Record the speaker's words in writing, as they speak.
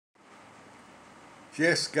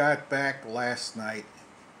Just got back last night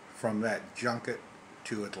from that junket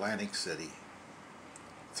to Atlantic City.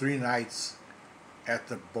 3 nights at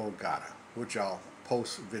the Borgata, which I'll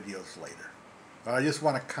post videos later. But I just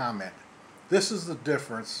want to comment. This is the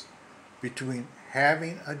difference between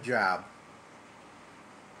having a job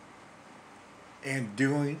and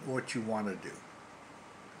doing what you want to do.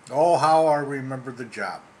 Oh, how I remember the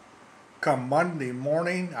job. Come Monday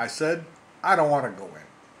morning, I said, I don't want to go in.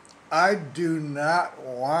 I do not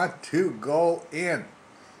want to go in.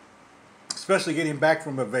 Especially getting back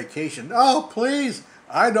from a vacation. Oh, please,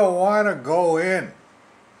 I don't want to go in.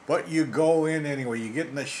 But you go in anyway. You get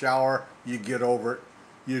in the shower, you get over it,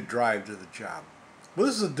 you drive to the job. Well,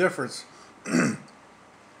 this is the difference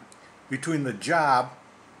between the job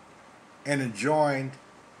and enjoying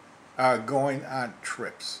going on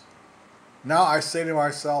trips. Now I say to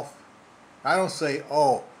myself, I don't say,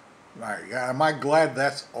 oh, my God, am I glad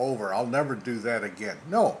that's over? I'll never do that again.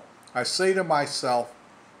 No, I say to myself,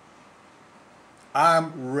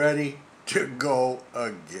 I'm ready to go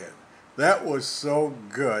again. That was so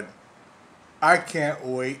good. I can't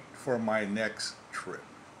wait for my next trip.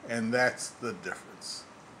 And that's the difference.